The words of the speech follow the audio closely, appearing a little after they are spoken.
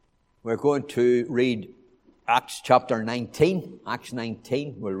We're going to read Acts chapter 19. Acts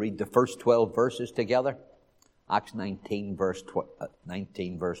 19. We'll read the first 12 verses together. Acts 19 verse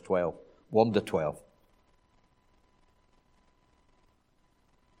 12. 1 to 12.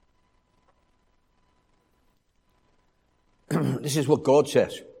 This is what God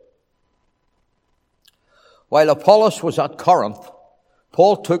says. While Apollos was at Corinth,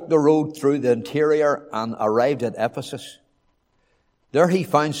 Paul took the road through the interior and arrived at Ephesus. There he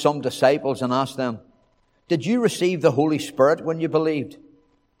found some disciples and asked them, "Did you receive the Holy Spirit when you believed?"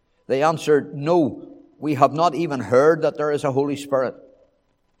 They answered, "No, we have not even heard that there is a Holy Spirit."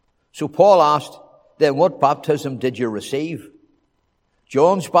 So Paul asked, "Then what baptism did you receive?"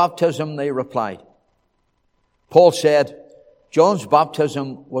 "John's baptism," they replied. Paul said, "John's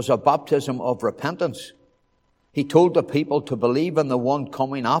baptism was a baptism of repentance. He told the people to believe in the one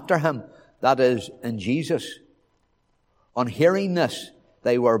coming after him, that is, in Jesus." On hearing this,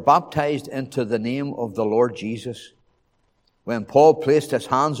 they were baptized into the name of the Lord Jesus. When Paul placed his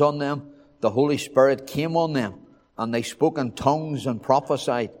hands on them, the Holy Spirit came on them, and they spoke in tongues and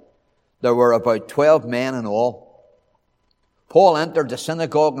prophesied. There were about 12 men in all. Paul entered the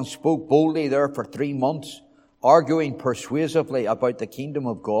synagogue and spoke boldly there for 3 months, arguing persuasively about the kingdom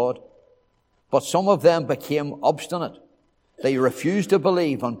of God. But some of them became obstinate. They refused to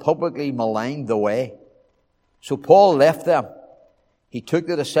believe and publicly maligned the way. So Paul left them. He took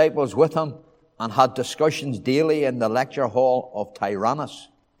the disciples with him and had discussions daily in the lecture hall of Tyrannus.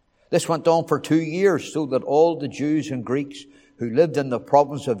 This went on for 2 years, so that all the Jews and Greeks who lived in the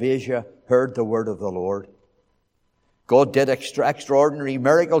province of Asia heard the word of the Lord. God did extraordinary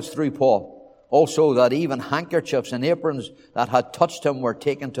miracles through Paul. Also that even handkerchiefs and aprons that had touched him were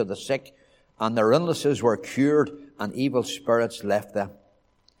taken to the sick, and their illnesses were cured, and evil spirits left them.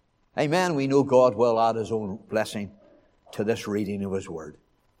 Amen. We know God will add His own blessing to this reading of His Word.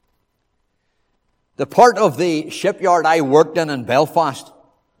 The part of the shipyard I worked in Belfast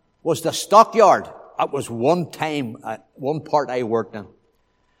was the stockyard. That was one part I worked in.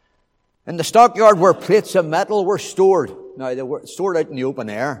 In the stockyard where plates of metal were stored. Now, they were stored out in the open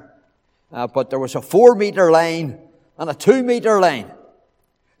air. But there was a 4-meter line and a 2-meter line.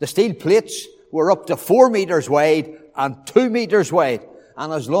 The steel plates were up to 4 meters wide and 2 meters wide.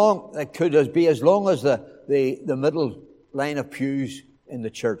 And it could be as long as the middle line of pews in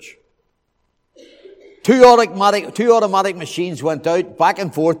the church. Two automatic machines went out back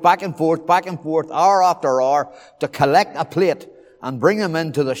and forth, hour after hour, to collect a plate and bring them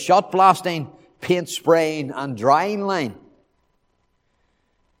into the shot blasting, paint spraying and drying line.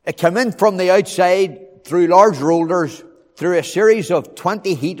 It came in from the outside through large rollers, through a series of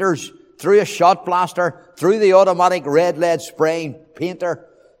 20 heaters, through a shot blaster, through the automatic red lead spraying painter,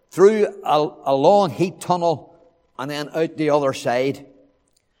 through a long heat tunnel, and then out the other side.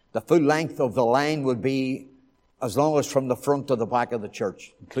 The full length of the line would be as long as from the front to the back of the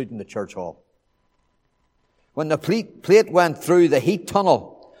church, including the church hall. When the plate went through the heat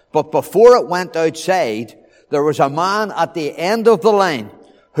tunnel, but before it went outside, there was a man at the end of the line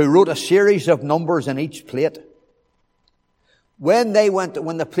who wrote a series of numbers in each plate. When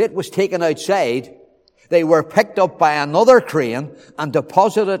the plate was taken outside, they were picked up by another crane and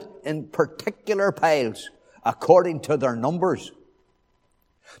deposited in particular piles according to their numbers.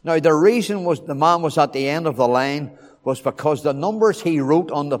 Now, the reason the man was at the end of the line was because the numbers he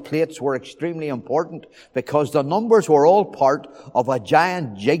wrote on the plates were extremely important, because the numbers were all part of a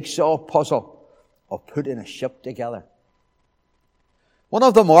giant jigsaw puzzle of putting a ship together. One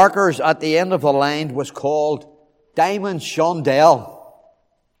of the markers at the end of the line was called Diamond Shondell.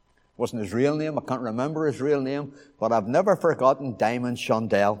 Wasn't his real name. I can't remember his real name, but I've never forgotten Diamond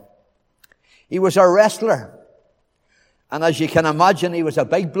Shondell. He was a wrestler. And as you can imagine, he was a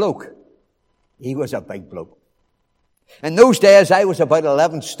big bloke. He was a big bloke. In those days, I was about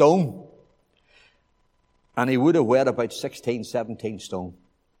 11 stone. And he would have weighed about 16, 17 stone.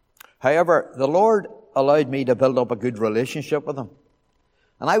 However, the Lord allowed me to build up a good relationship with him.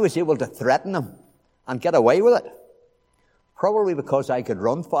 And I was able to threaten him and get away with it. Probably because I could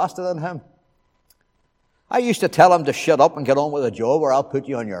run faster than him. I used to tell him to shut up and get on with a job, or I'll put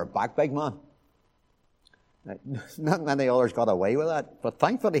you on your back, big man. Not many others got away with that, but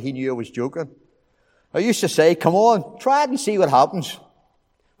thankfully he knew I was joking. I used to say, "Come on, try it and see what happens."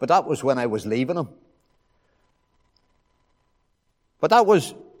 But that was when I was leaving him. But that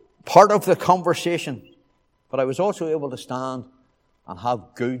was part of the conversation. But I was also able to stand and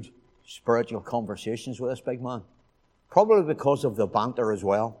have good spiritual conversations with this big man. Probably because of the banter as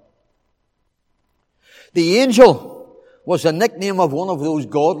well. The Angel was a nickname of one of those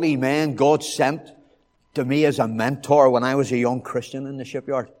godly men God sent to me as a mentor when I was a young Christian in the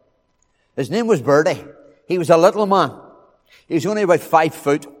shipyard. His name was Bertie. He was a little man. He was only about 5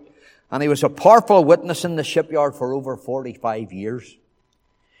 foot, and he was a powerful witness in the shipyard for over 45 years.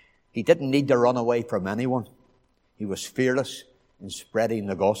 He didn't need to run away from anyone. He was fearless in spreading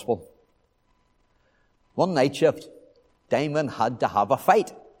the gospel. One night shift, Damon had to have a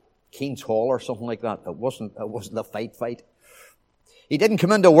fight. Keen's Hall or something like that. It wasn't a fight. He didn't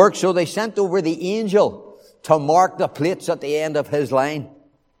come into work, so they sent over the angel to mark the plates at the end of his line.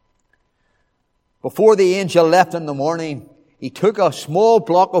 Before the angel left in the morning, he took a small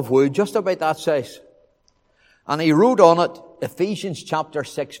block of wood, just about that size, and he wrote on it Ephesians chapter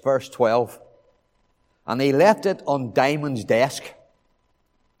 6 verse 12. And he left it on Damon's desk.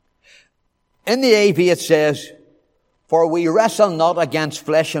 In the AV it says, "For we wrestle not against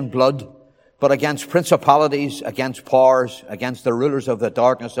flesh and blood, but against principalities, against powers, against the rulers of the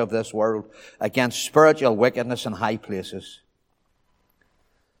darkness of this world, against spiritual wickedness in high places."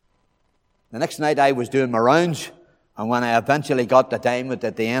 The next night I was doing my rounds, and when I eventually got to Damon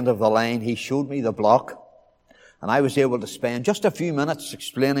at the end of the line, he showed me the block. And I was able to spend just a few minutes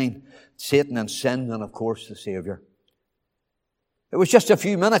explaining Satan and sin and, of course, the Savior. It was just a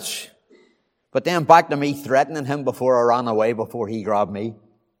few minutes, but then back to me threatening him before I ran away, before he grabbed me.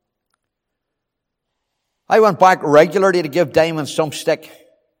 I went back regularly to give Damon some stick,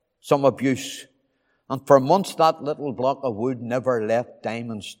 some abuse. And for months that little block of wood never left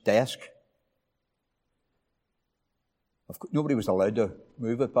Damon's desk. Nobody was allowed to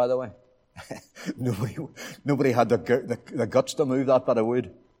move it, by the way. Nobody had the guts to move that bit of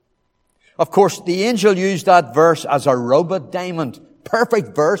wood. Of course, the angel used that verse as a rub at Damon.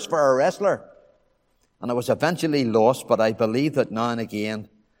 Perfect verse for a wrestler. And it was eventually lost, but I believe that now and again,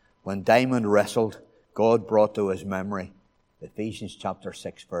 when Damon wrestled, God brought to his memory Ephesians chapter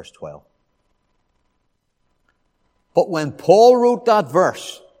 6 verse 12. But when Paul wrote that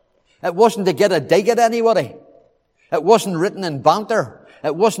verse, it wasn't to get a dig at anybody. It wasn't written in banter.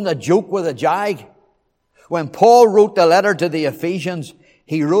 It wasn't a joke with a jag. When Paul wrote the letter to the Ephesians,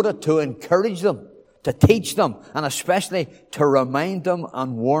 he wrote it to encourage them, to teach them, and especially to remind them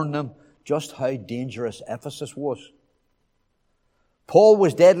and warn them just how dangerous Ephesus was. Paul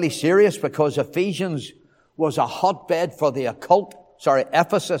was deadly serious because Ephesus was a hotbed for the occult.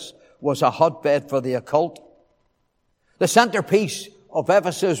 The centerpiece of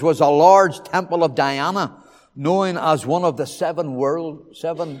Ephesus was a large temple of Diana, known as one of the seven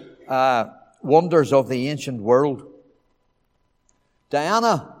wonders of the ancient world.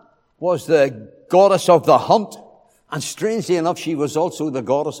 Diana was the goddess of the hunt, and strangely enough, she was also the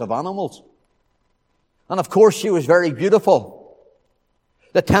goddess of animals. And of course, she was very beautiful.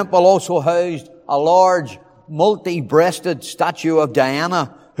 The temple also housed a large, multi-breasted statue of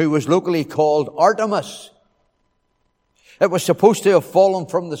Diana, who was locally called Artemis. It was supposed to have fallen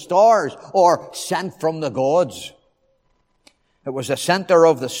from the stars or sent from the gods. It was a center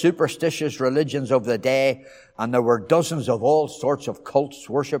of the superstitious religions of the day, and there were dozens of all sorts of cults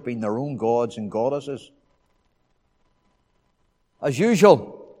worshipping their own gods and goddesses. As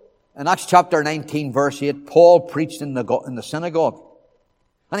usual, in Acts chapter 19 verse 8, Paul preached in the synagogue.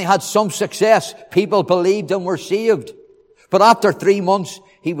 And he had some success. People believed and were saved. But after 3 months,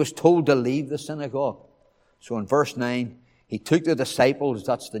 he was told to leave the synagogue. So in verse 9, he took the disciples,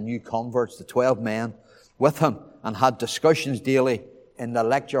 that's the new converts, the 12 men, with him and had discussions daily in the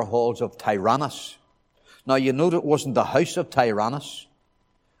lecture halls of Tyrannus. Now you note it wasn't the house of Tyrannus.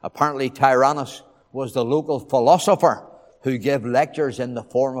 Apparently Tyrannus was the local philosopher who gave lectures in the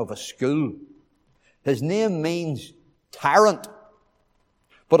form of a school. His name means tyrant.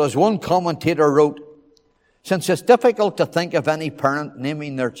 But as one commentator wrote, since it's difficult to think of any parent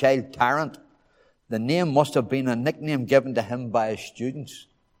naming their child Tyrant, the name must have been a nickname given to him by his students.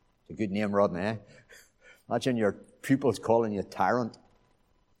 It's a good name, Rodney, eh? Imagine your pupils calling you Tyrant.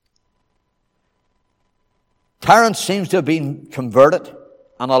 Tyrant seems to have been converted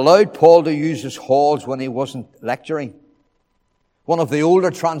and allowed Paul to use his halls when he wasn't lecturing. One of the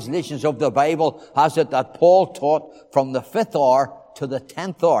older translations of the Bible has it that Paul taught from the 5th hour to the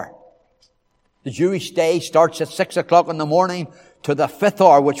 10th hour. The Jewish day starts at 6 o'clock in the morning to the 5th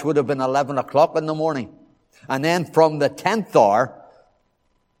hour, which would have been 11 o'clock in the morning. And then from the 10th hour,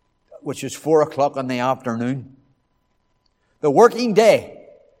 which is 4 o'clock in the afternoon. The working day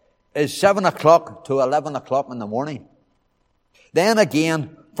is 7 o'clock to 11 o'clock in the morning. Then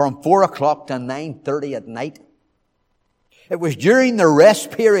again, from 4 o'clock to 9:30 at night. It was during the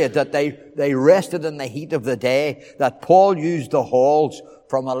rest period that they rested in the heat of the day that Paul used the halls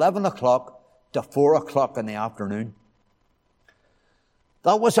from 11 o'clock to 4 o'clock in the afternoon.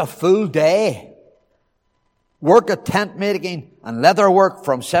 That was a full day. work at tent making and leather work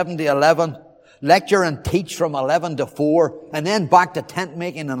from 7 to 11, lecture and teach from 11 to 4, and then back to tent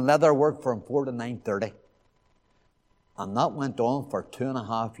making and leather work from 4 to 9:30. And that went on for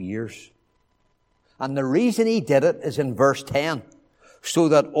 2.5 years. And the reason he did it is in verse 10. So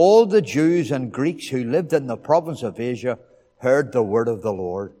that all the Jews and Greeks who lived in the province of Asia heard the word of the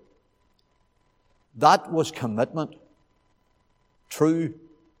Lord. That was commitment. True,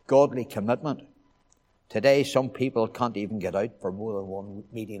 godly commitment. Today, some people can't even get out for more than one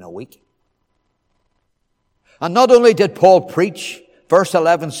meeting a week. And not only did Paul preach, verse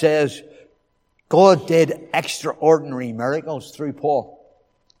 11 says, God did extraordinary miracles through Paul.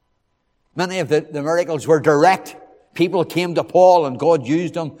 Many of the miracles were direct. People came to Paul and God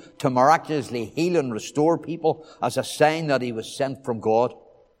used him to miraculously heal and restore people as a sign that he was sent from God.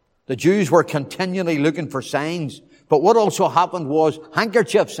 The Jews were continually looking for signs. But what also happened was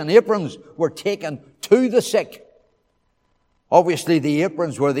handkerchiefs and aprons were taken to the sick. Obviously the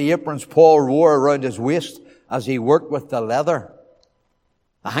aprons were the aprons Paul wore around his waist as he worked with the leather.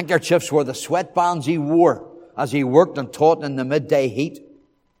 The handkerchiefs were the sweatbands he wore as he worked and taught in the midday heat.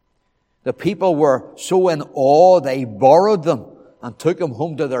 The people were so in awe they borrowed them and took them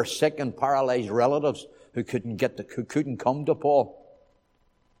home to their sick and paralyzed relatives who couldn't come to Paul.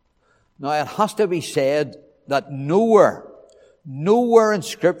 Now it has to be said that nowhere in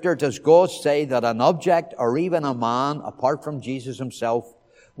Scripture does God say that an object or even a man, apart from Jesus himself,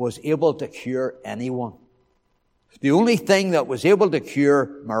 was able to cure anyone. The only thing that was able to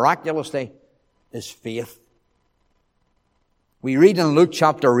cure miraculously is faith. We read in Luke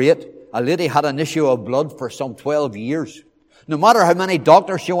chapter 8, a lady had an issue of blood for some 12 years. No matter how many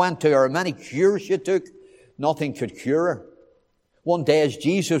doctors she went to or how many cures she took, nothing could cure her. One day as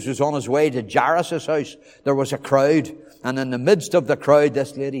Jesus was on his way to Jairus' house, there was a crowd. And in the midst of the crowd,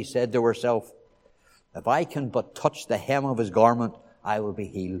 this lady said to herself, if I can but touch the hem of his garment, I will be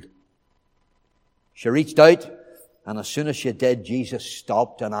healed. She reached out, and as soon as she did, Jesus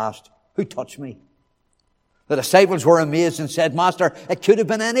stopped and asked, who touched me? The disciples were amazed and said, Master, it could have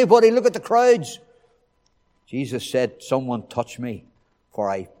been anybody. Look at the crowds. Jesus said, someone touched me, for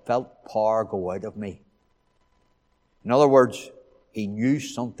I felt power go out of me. In other words, he knew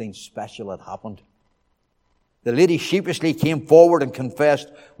something special had happened. The lady sheepishly came forward and confessed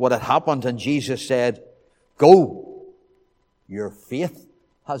what had happened, and Jesus said, go, your faith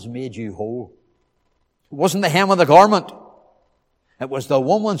has made you whole. It wasn't the hem of the garment. It was the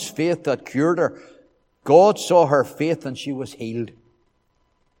woman's faith that cured her. God saw her faith and she was healed.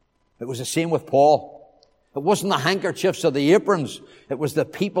 It was the same with Paul. It wasn't the handkerchiefs or the aprons. It was the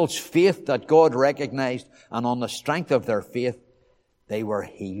people's faith that God recognized, and on the strength of their faith, they were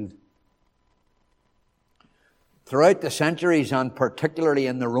healed. Throughout the centuries, and particularly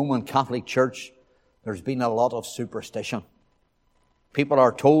in the Roman Catholic Church, there's been a lot of superstition. People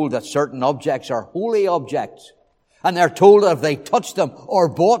are told that certain objects are holy objects, and they're told that if they touched them or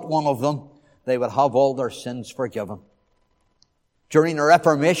bought one of them, they would have all their sins forgiven. During the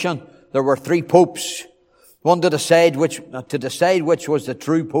Reformation, there were 3 popes. One to decide which was the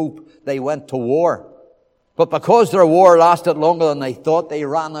true pope, they went to war. But because their war lasted longer than they thought, they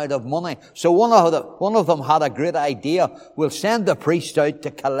ran out of money. So one of them had a great idea. We'll send the priest out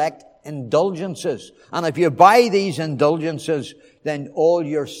to collect indulgences. And if you buy these indulgences, then all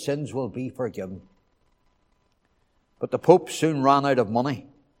your sins will be forgiven. But the Pope soon ran out of money.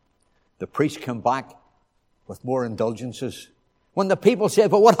 The priest came back with more indulgences. When the people said,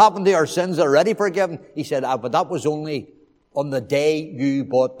 but what happened to our sins already forgiven? He said, but that was only on the day you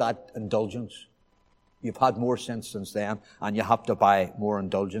bought that indulgence. You've had more sins since then, and you have to buy more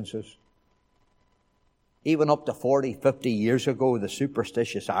indulgences. Even up to 40, 50 years ago, the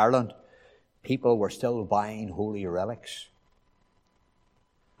superstitious Ireland, people were still buying holy relics.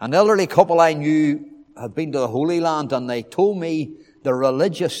 An elderly couple I knew had been to the Holy Land, and they told me the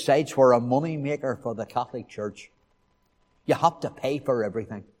religious sites were a money maker for the Catholic Church. You have to pay for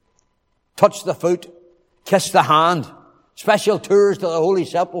everything. Touch the foot, kiss the hand, special tours to the Holy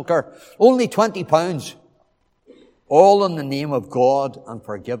Sepulchre, only £20. All in the name of God and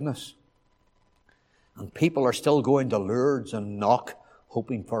forgiveness. And people are still going to Lourdes and Knock,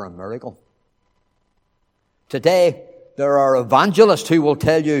 hoping for a miracle. Today, there are evangelists who will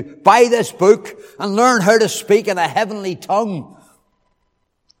tell you, buy this book and learn how to speak in a heavenly tongue.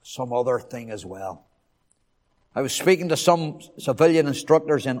 Some other thing as well. I was speaking to some civilian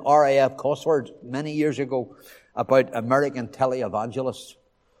instructors in RAF Cosford many years ago about American televangelists.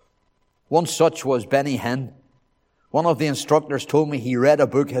 One such was Benny Hinn. One of the instructors told me he read a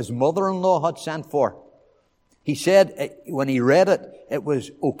book his mother-in-law had sent for. He said when he read it, it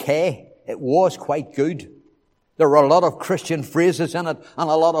was okay. It was quite good. There were a lot of Christian phrases in it and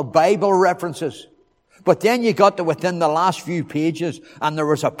a lot of Bible references. But then you got to within the last few pages and there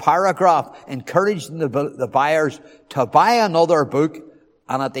was a paragraph encouraging the buyers to buy another book.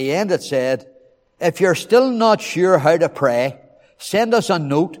 And at the end it said, if you're still not sure how to pray, send us a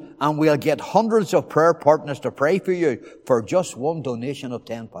note and we'll get hundreds of prayer partners to pray for you for just one donation of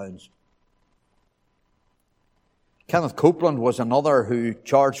 £10. Kenneth Copeland was another who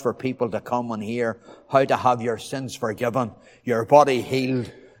charged for people to come and hear how to have your sins forgiven, your body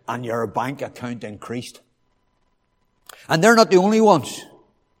healed, and your bank account increased. And they're not the only ones.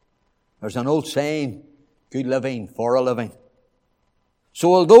 There's an old saying, good living for a living.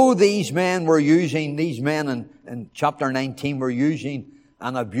 So although these men in chapter 19 were using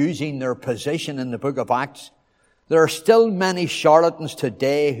and abusing their position in the book of Acts, there are still many charlatans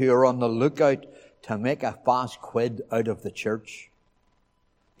today who are on the lookout to make a fast quid out of the church.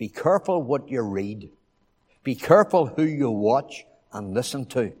 Be careful what you read. Be careful who you watch and listen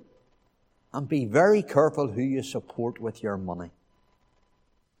to. And be very careful who you support with your money.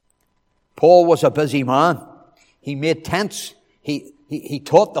 Paul was a busy man. He made tents. He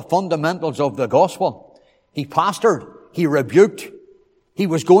taught the fundamentals of the gospel. He pastored. He rebuked. He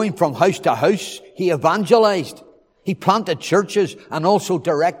was going from house to house. He evangelized. He planted churches and also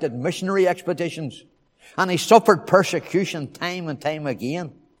directed missionary expeditions. And he suffered persecution time and time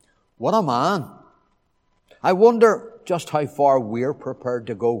again. What a man. I wonder just how far we're prepared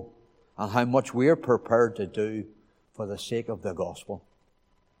to go and how much we're prepared to do for the sake of the gospel.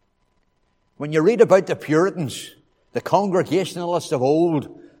 When you read about the Puritans, the Congregationalists of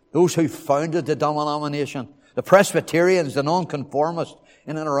old, those who founded the denomination, the Presbyterians, the Nonconformists,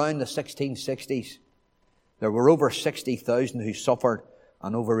 in and around the 1660s, there were over 60,000 who suffered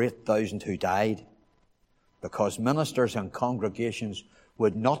and over 8,000 who died because ministers and congregations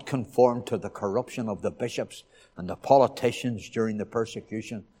would not conform to the corruption of the bishops and the politicians during the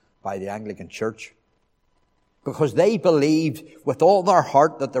persecution by the Anglican Church. Because they believed with all their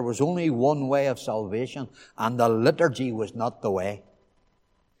heart that there was only one way of salvation and the liturgy was not the way.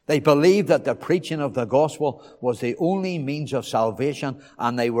 They believed that the preaching of the gospel was the only means of salvation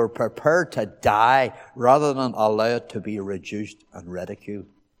and they were prepared to die rather than allow it to be reduced and ridiculed.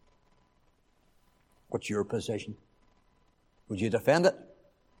 What's your position? Would you defend it?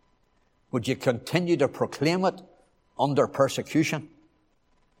 Would you continue to proclaim it under persecution?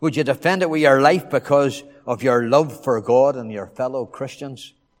 Would you defend it with your life because of your love for God and your fellow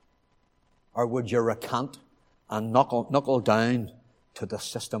Christians? Or would you recant and knuckle down to the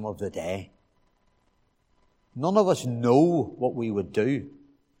system of the day? None of us know what we would do.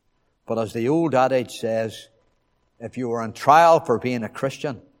 But as the old adage says, if you were on trial for being a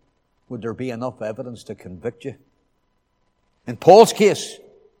Christian, would there be enough evidence to convict you? In Paul's case,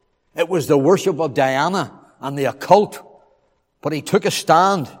 it was the worship of Diana and the occult. But he took a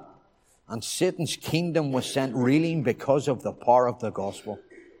stand, and Satan's kingdom was sent reeling because of the power of the gospel.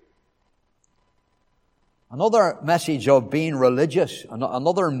 Another message of being religious,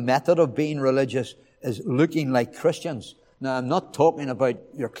 another method of being religious is looking like Christians. Now, I'm not talking about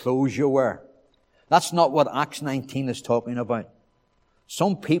your clothes you wear. That's not what Acts 19 is talking about.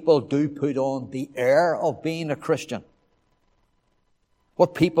 Some people do put on the air of being a Christian.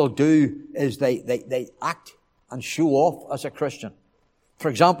 What people do is they act and show off as a Christian. For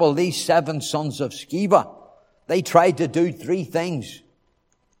example, these 7 sons of Sceva, they tried to do 3 things.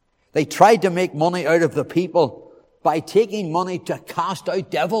 They tried to make money out of the people by taking money to cast out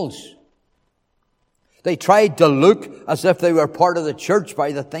devils. They tried to look as if they were part of the church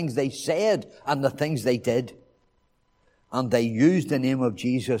by the things they said and the things they did. And they used the name of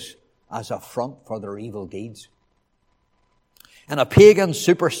Jesus as a front for their evil deeds. In a pagan,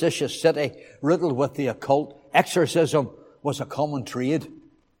 superstitious city riddled with the occult, exorcism was a common trade.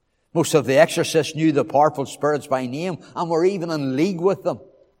 Most of the exorcists knew the powerful spirits by name and were even in league with them.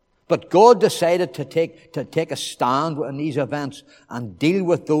 But God decided to take a stand in these events and deal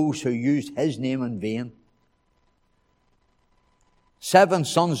with those who used His name in vain. 7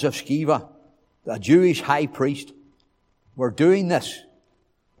 sons of Sceva, a Jewish high priest, were doing this.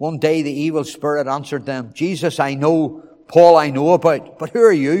 One day the evil spirit answered them, Jesus I know, Paul I know about, but who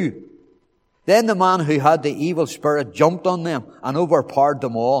are you? Then the man who had the evil spirit jumped on them and overpowered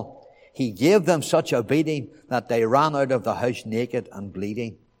them all. He gave them such a beating that they ran out of the house naked and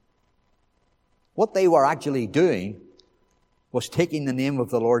bleeding. What they were actually doing was taking the name of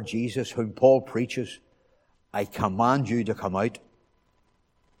the Lord Jesus, whom Paul preaches, I command you to come out.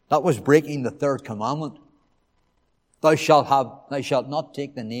 That was breaking the 3rd commandment. Thou shalt not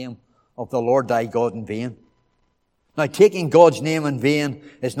take the name of the Lord thy God in vain. Now, taking God's name in vain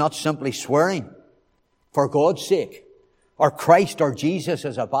is not simply swearing. for God's sake, or Christ or Jesus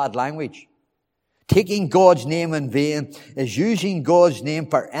is a bad language. Taking God's name in vain is using God's name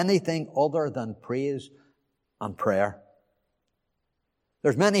for anything other than praise and prayer.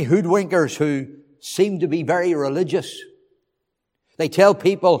 There's many hoodwinkers who seem to be very religious. They tell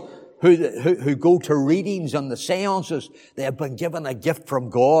people who go to readings and the seances they have been given a gift from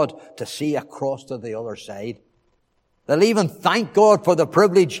God to see across to the other side. They'll even thank God for the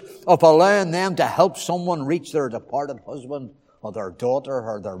privilege of allowing them to help someone reach their departed husband or their daughter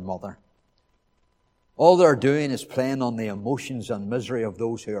or their mother. All they're doing is playing on the emotions and misery of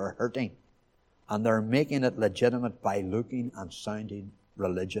those who are hurting, and they're making it legitimate by looking and sounding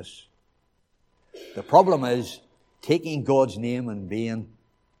religious. The problem is, taking God's name in vain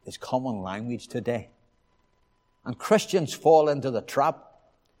is common language today. And Christians fall into the trap.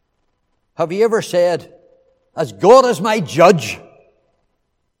 Have you ever said, as God is my judge?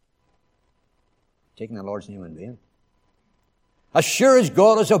 Taking the Lord's name in vain. As sure as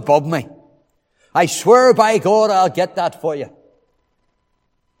God is above me, I swear by God I'll get that for you.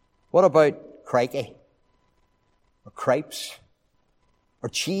 What about crikey? Or cripes? Or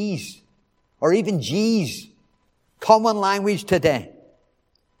cheese? Or even geez? Common language today.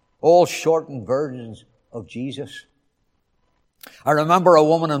 All shortened versions of Jesus. I remember a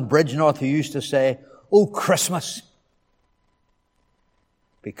woman in Bridgenorth who used to say, "Oh, Christmas."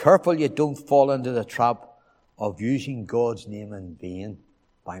 Be careful you don't fall into the trap of using God's name in vain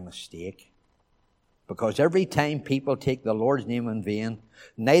by mistake. Because every time people take the Lord's name in vain,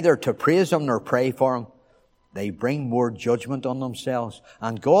 neither to praise Him nor pray for Him, they bring more judgment on themselves.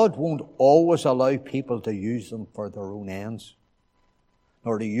 And God won't always allow people to use them for their own ends,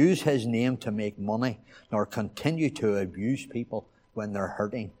 nor to use His name to make money, nor continue to abuse people when they're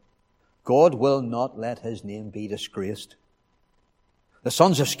hurting. God will not let His name be disgraced. The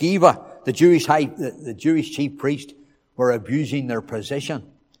sons of Sceva, the Jewish chief priest, were abusing their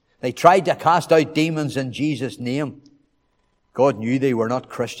position. They tried to cast out demons in Jesus' name. God knew they were not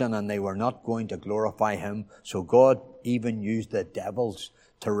Christian and they were not going to glorify Him, so God even used the devils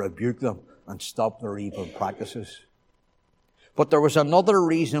to rebuke them and stop their evil practices. But there was another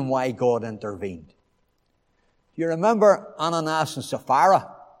reason why God intervened. You remember Ananias and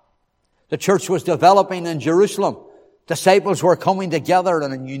Sapphira? The church was developing in Jerusalem. Disciples were coming together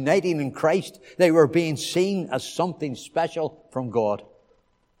and uniting in Christ. They were being seen as something special from God.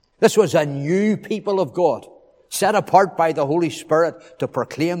 This was a new people of God, set apart by the Holy Spirit to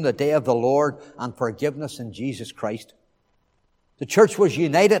proclaim the day of the Lord and forgiveness in Jesus Christ. The church was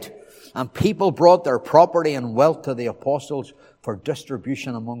united, and people brought their property and wealth to the apostles for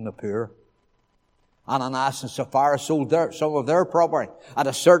distribution among the poor. Ananias and Sapphira sold some of their property at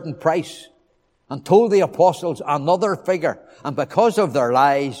a certain price and told the apostles another figure. And because of their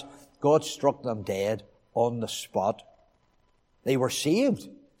lies, God struck them dead on the spot. They were saved,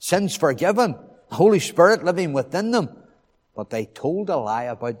 sins forgiven, the Holy Spirit living within them, but they told a lie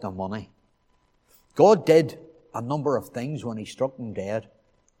about the money. God did a number of things when He struck them dead.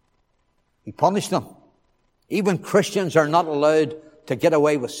 He punished them. Even Christians are not allowed to get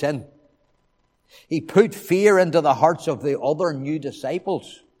away with sin. He put fear into the hearts of the other new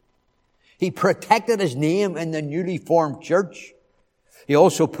disciples. He protected His name in the newly formed church. He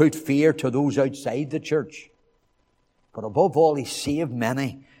also put fear to those outside the church. But above all, He saved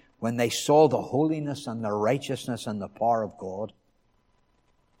many when they saw the holiness and the righteousness and the power of God.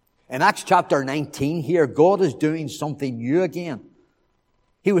 In Acts chapter 19 here, God is doing something new again.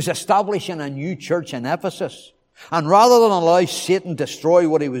 He was establishing a new church in Ephesus. And rather than allow Satan to destroy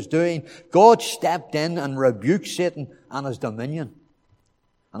what he was doing, God stepped in and rebuked Satan and his dominion.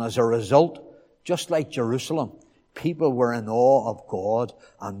 And as a result, just like Jerusalem, people were in awe of God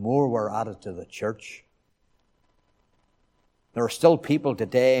and more were added to the church. There are still people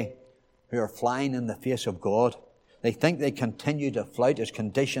today who are flying in the face of God. They think they continue to flout His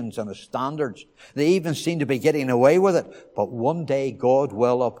conditions and His standards. They even seem to be getting away with it. But one day God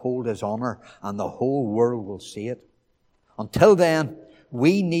will uphold His honor and the whole world will see it. Until then,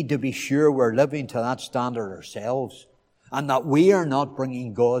 we need to be sure we're living to that standard ourselves and that we are not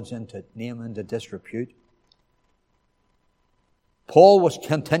bringing God's name into disrepute. Paul was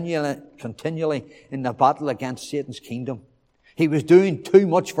continually in the battle against Satan's kingdom. He was doing too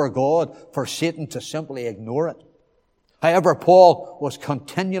much for God for Satan to simply ignore it. However, Paul was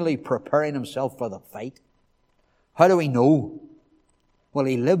continually preparing himself for the fight. How do we know? Well,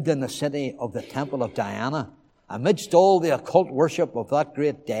 he lived in the city of the Temple of Diana, amidst all the occult worship of that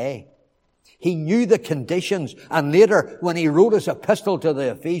great day. He knew the conditions, and later when he wrote his epistle to the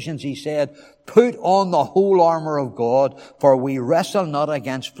Ephesians, he said, "Put on the whole armor of God, for we wrestle not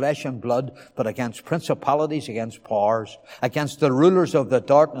against flesh and blood, but against principalities, against powers, against the rulers of the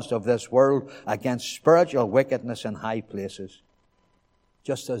darkness of this world, against spiritual wickedness in high places."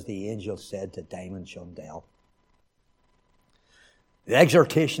 Just as the angel said to Diamond Shundell. The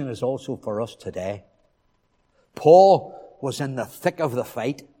exhortation is also for us today. Paul was in the thick of the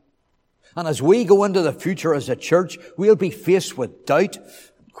fight. And as we go into the future as a church, we'll be faced with doubt,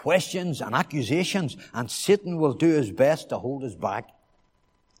 questions and accusations, and Satan will do his best to hold us back.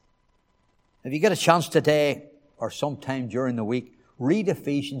 If you get a chance today or sometime during the week, read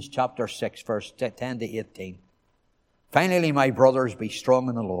Ephesians chapter 6, verse 10 to 18. "Finally, my brothers, be strong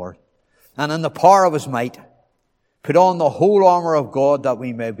in the Lord, and in the power of his might. Put on the whole armor of God, that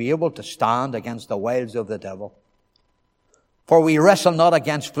we may be able to stand against the wiles of the devil. For we wrestle not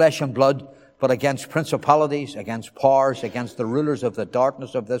against flesh and blood, but against principalities, against powers, against the rulers of the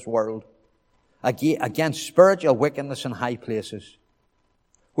darkness of this world, against spiritual wickedness in high places.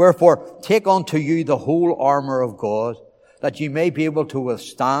 Wherefore, take unto you the whole armor of God, that ye may be able to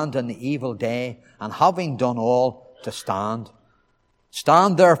withstand in the evil day, and having done all, to stand.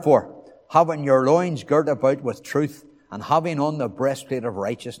 Stand therefore, having your loins girt about with truth, and having on the breastplate of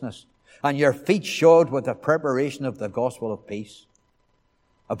righteousness, and your feet shod with the preparation of the gospel of peace.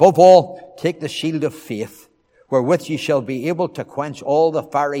 Above all, take the shield of faith, wherewith ye shall be able to quench all the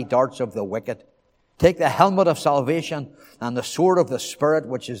fiery darts of the wicked. Take the helmet of salvation and the sword of the Spirit,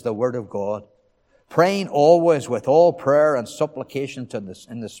 which is the word of God, praying always with all prayer and supplication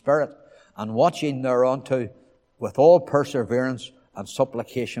in the Spirit, and watching thereunto with all perseverance and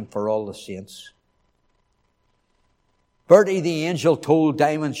supplication for all the saints." Bertie the angel told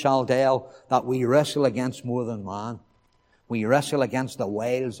Diamond Shundell that we wrestle against more than man. We wrestle against the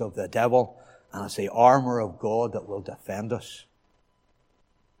wiles of the devil, and it's the armor of God that will defend us.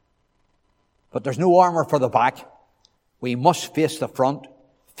 But there's no armor for the back. We must face the front,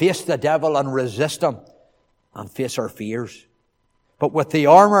 face the devil and resist him, and face our fears. But with the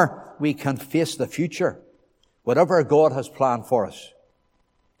armor, we can face the future, whatever God has planned for us.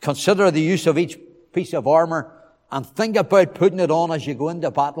 Consider the use of each piece of armor, and think about putting it on as you go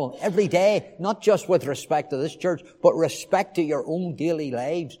into battle every day, not just with respect to this church, but respect to your own daily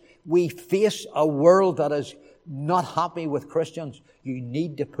lives. We face a world that is not happy with Christians. You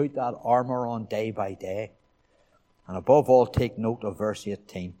need to put that armor on day by day. And above all, take note of verse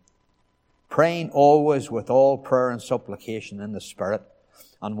 18. "Praying always with all prayer and supplication in the Spirit,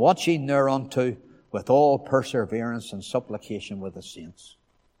 and watching thereunto with all perseverance and supplication with the saints."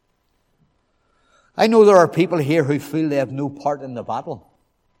 I know there are people here who feel they have no part in the battle.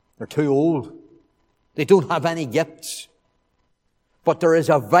 They're too old. They don't have any gifts. But there is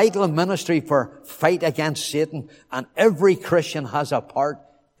a vital ministry for fight against Satan, and every Christian has a part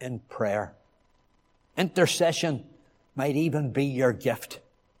in prayer. Intercession might even be your gift.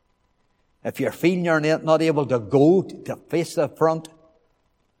 If you're feeling you're not able to go to face the front,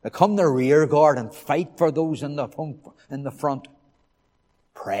 become the rear guard and fight for those in the front.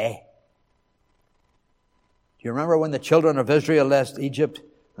 Pray. Do you remember when the children of Israel left Egypt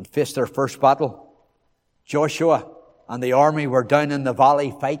and faced their first battle? Joshua and the army were down in the valley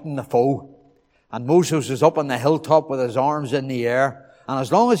fighting the foe. And Moses was up on the hilltop with his arms in the air. And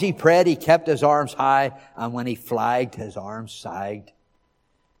as long as he prayed, he kept his arms high. And when he flagged, his arms sagged.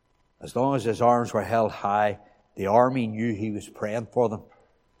 As long as his arms were held high, the army knew he was praying for them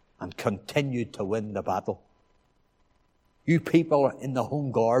and continued to win the battle. You people in the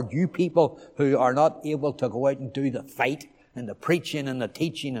home guard, you people who are not able to go out and do the fight and the preaching and the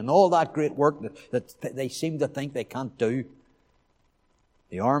teaching and all that great work that they seem to think they can't do.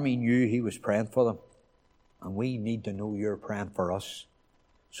 The army knew he was praying for them, and we need to know you're praying for us.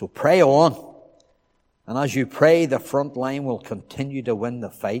 So pray on. And as you pray, the front line will continue to win the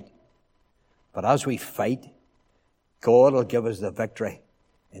fight. But as we fight, God will give us the victory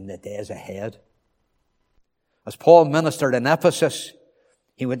in the days ahead. As Paul ministered in Ephesus,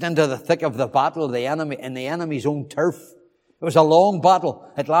 he went into the thick of the battle of the enemy in the enemy's own turf. It was a long battle.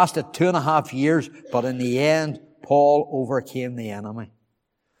 It lasted 2.5 years, but in the end, Paul overcame the enemy.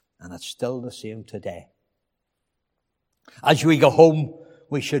 And it's still the same today. As we go home,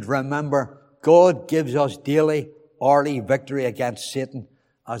 we should remember God gives us daily, hourly victory against Satan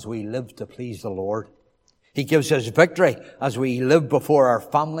as we live to please the Lord. He gives us victory as we live before our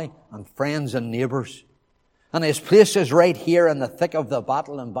family and friends and neighbours. And His place is right here in the thick of the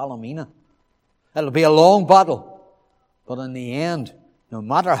battle in Ballymena. It'll be a long battle, but in the end, no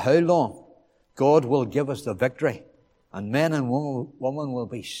matter how long, God will give us the victory and men and women will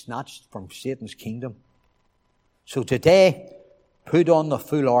be snatched from Satan's kingdom. So today, put on the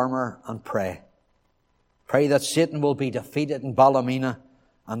full armour and pray. Pray that Satan will be defeated in Ballymena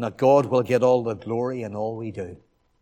and that God will get all the glory in all we do.